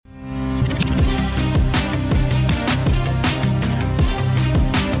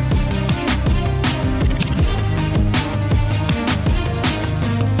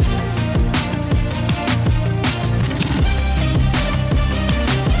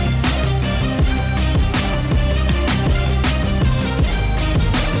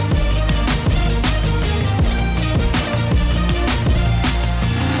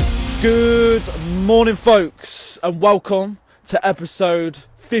Good morning, folks, and welcome to episode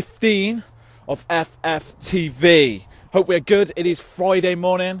 15 of FFTV. Hope we're good. It is Friday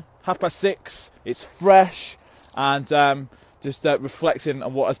morning, 6:30. It's fresh, and just reflecting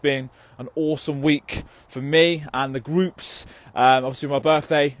on what has been an awesome week for me and the groups. Obviously, my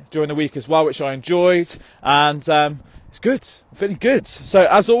birthday during the week as well, which I enjoyed, and it's good. I'm feeling good. So,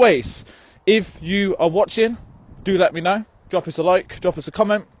 as always, if you are watching, do let me know. Drop us a like, drop us a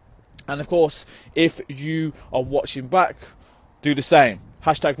comment. And of course, if you are watching back, do the same.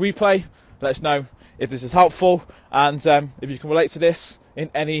 Hashtag replay. Let us know if this is helpful and if you can relate to this in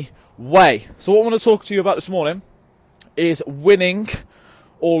any way. So what I want to talk to you about this morning is winning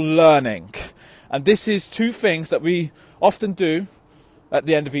or learning. And this is two things that we often do at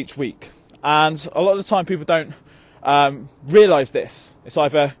the end of each week. And a lot of the time people don't realise this. It's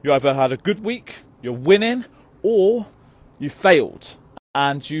either you had a good week, you're winning, or you failed.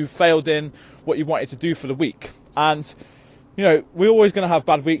 And you failed in what you wanted to do for the week. And, you know, we're always going to have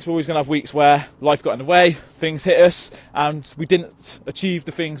bad weeks. We're always going to have weeks where life got in the way, things hit us, and we didn't achieve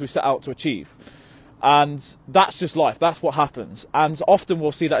the things we set out to achieve. And that's just life. That's what happens. And often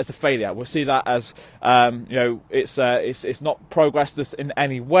we'll see that as a failure. We'll see that as, it's not progressed in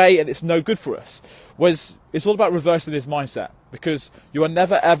any way, and it's no good for us. Whereas it's all about reversing this mindset, because you are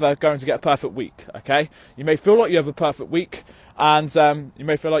never ever going to get a perfect week. Okay, you may feel like you have a perfect week, and you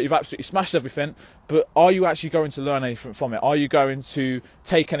may feel like you've absolutely smashed everything, but are you actually going to learn anything from it? Are you going to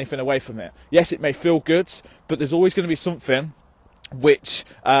take anything away from it? Yes, it may feel good, but there's always going to be something which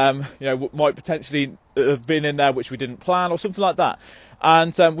might potentially have been in there which we didn't plan, or something like that.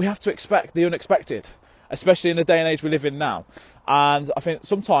 And we have to expect the unexpected, especially in the day and age we live in now. And I think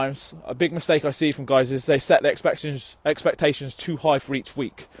sometimes a big mistake I see from guys is they set their expectations too high for each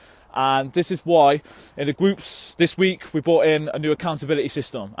week. And this is why in the groups this week we brought in a new accountability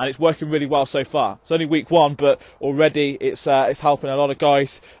system, and it's working really well so far. It's only week one, but already it's helping a lot of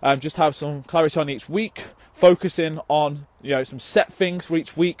guys just have some clarity on each week, focusing on some set things for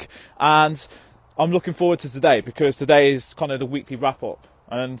each week. And I'm looking forward to today, because today is kind of the weekly wrap up.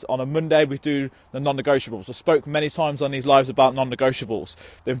 And on a Monday, we do the non-negotiables. I spoke many times on these lives about non-negotiables,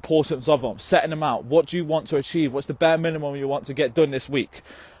 the importance of them, setting them out. What do you want to achieve? What's the bare minimum you want to get done this week?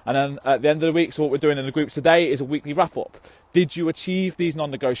 And then at the end of the week, so what we're doing in the groups today is a weekly wrap-up. Did you achieve these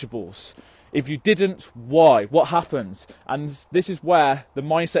non-negotiables? If you didn't, why? What happened? And this is where the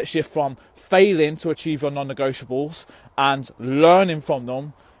mindset shift from failing to achieve your non-negotiables and learning from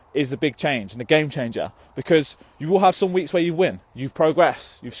them is the big change and the game changer, because you will have some weeks where you win, you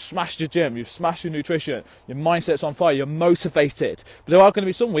progress, you've smashed your gym, you've smashed your nutrition, your mindset's on fire, you're motivated. But there are going to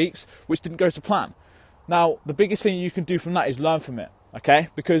be some weeks which didn't go to plan. Now, the biggest thing you can do from that is learn from it, okay?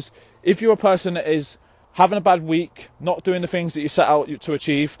 Because if you're a person that is having a bad week, not doing the things that you set out to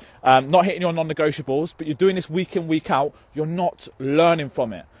achieve, not hitting your non-negotiables, but you're doing this week in, week out, you're not learning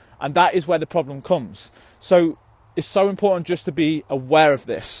from it. And that is where the problem comes. So it's so important just to be aware of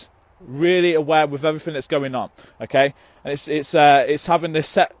this, really aware with everything that's going on, okay? And it's having this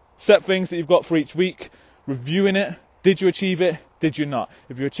set things that you've got for each week, reviewing it. Did you achieve it? Did you not?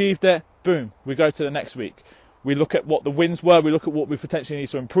 If you achieved it, boom, we go to the next week. We look at what the wins were. We look at what we potentially need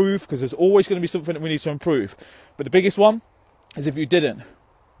to improve, because there's always going to be something that we need to improve. But the biggest one is if you didn't,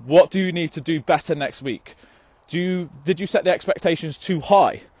 what do you need to do better next week? Did you set the expectations too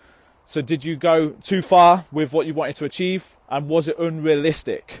high? So did you go too far with what you wanted to achieve, and was it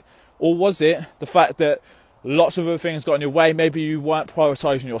unrealistic? Or was it the fact that lots of other things got in your way? Maybe you weren't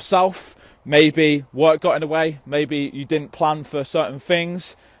prioritising yourself, maybe work got in the way, maybe you didn't plan for certain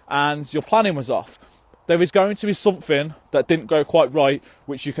things and your planning was off. There is going to be something that didn't go quite right,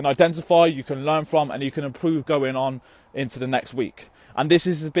 which you can identify, you can learn from, and you can improve going on into the next week. And this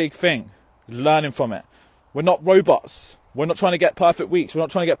is the big thing, learning from it. We're not robots. We're not trying to get perfect weeks. We're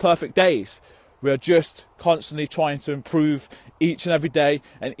not trying to get perfect days. We are just constantly trying to improve each and every day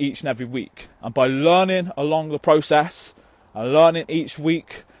and each and every week. And by learning along the process and learning each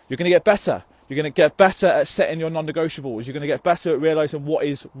week, you're going to get better. You're going to get better at setting your non-negotiables. You're going to get better at realising what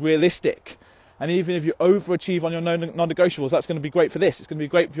is realistic. And even if you overachieve on your non-negotiables, that's going to be great for this. It's going to be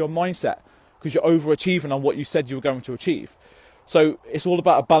great for your mindset, because you're overachieving on what you said you were going to achieve. So it's all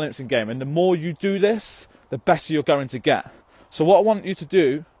about a balancing game. And the more you do this, the better you're going to get. So what I want you to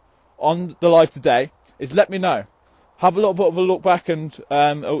do on the live today is let me know. Have a little bit of a look back and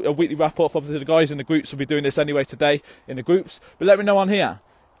a weekly wrap up. Obviously the guys in the groups will be doing this anyway today in the groups, but let me know on here.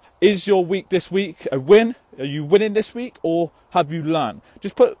 Is your week this week a win? Are you winning this week, or have you learned?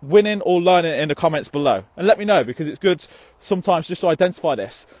 Just put winning or learning in the comments below and let me know, because it's good sometimes just to identify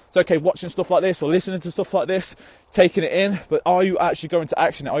this. It's okay watching stuff like this or listening to stuff like this, taking it in, but are you actually going to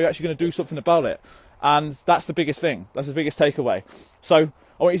action it? Are you actually going to do something about it? And that's the biggest thing. That's the biggest takeaway. So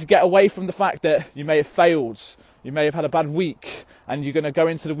I want you to get away from the fact that you may have failed, you may have had a bad week, and you're going to go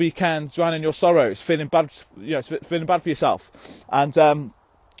into the weekend drowning your sorrows, feeling bad, feeling bad for yourself, and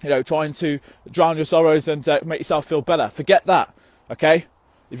trying to drown your sorrows and make yourself feel better. Forget that, okay?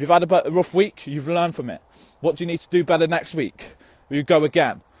 If you've had a rough week, you've learned from it. What do you need to do better next week? You go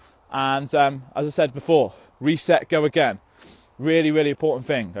again. And as I said before, reset, go again. Really, really important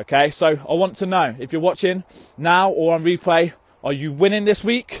thing, okay? So I want to know, if you're watching now or on replay, are you winning this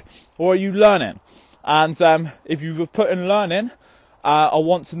week or are you learning? And if you were put in learning, I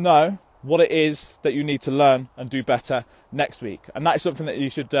want to know what it is that you need to learn and do better next week. And that is something that you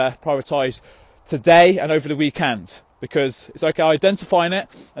should prioritise today and over the weekend, because it's okay identifying it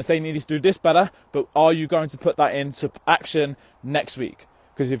and saying you need to do this better, but are you going to put that into action next week?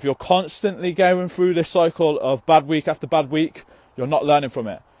 Because if you're constantly going through this cycle of bad week after bad week, you're not learning from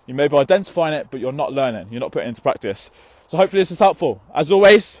it. You may be identifying it, but you're not learning. You're not putting it into practice. So hopefully this is helpful. As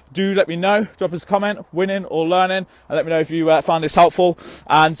always, do let me know. Drop us a comment, winning or learning, and let me know if you found this helpful.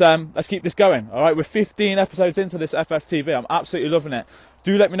 And let's keep this going. All right, we're 15 episodes into this FFTV. I'm absolutely loving it.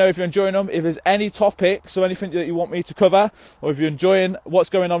 Do let me know if you're enjoying them. If there's any topics or anything that you want me to cover, or if you're enjoying what's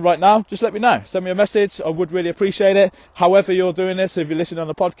going on right now, just let me know. Send me a message. I would really appreciate it. However you're doing this, if you're listening on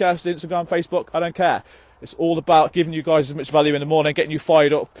the podcast, Instagram, Facebook, I don't care. It's all about giving you guys as much value in the morning, getting you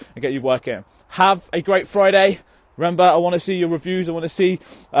fired up and getting you working. Have a great Friday. Remember, I want to see your reviews. I want to see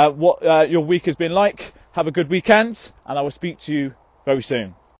what your week has been like. Have a good weekend, and I will speak to you very soon.